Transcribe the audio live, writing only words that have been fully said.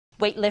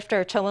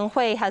Weightlifter Chen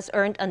Wen-hui has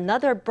earned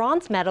another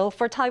bronze medal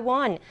for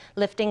Taiwan,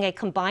 lifting a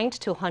combined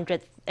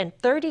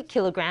 230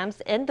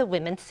 kilograms in the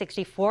women's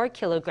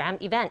 64-kilogram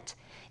event.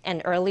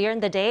 And earlier in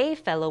the day,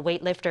 fellow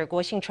weightlifter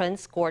Kuo Hsing-chun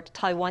scored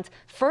Taiwan's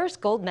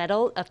first gold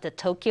medal of the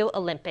Tokyo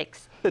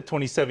Olympics. The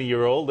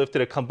 27-year-old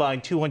lifted a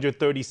combined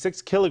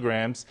 236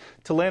 kilograms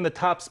to land the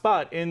top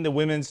spot in the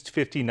women's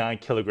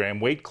 59-kilogram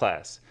weight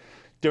class.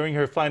 During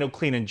her final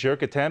clean and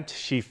jerk attempt,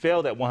 she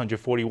failed at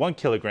 141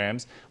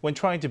 kilograms when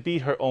trying to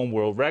beat her own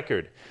world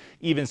record.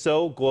 Even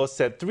so, Kuo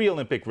set 3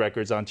 Olympic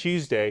records on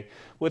Tuesday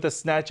with a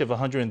snatch of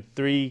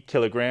 103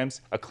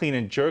 kilograms, a clean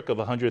and jerk of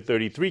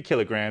 133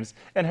 kilograms,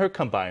 and her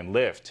combined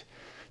lift.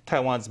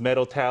 Taiwan's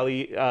medal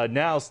tally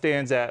now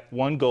stands at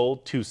 1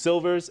 gold, 2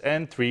 silvers,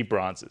 and 3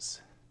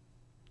 bronzes.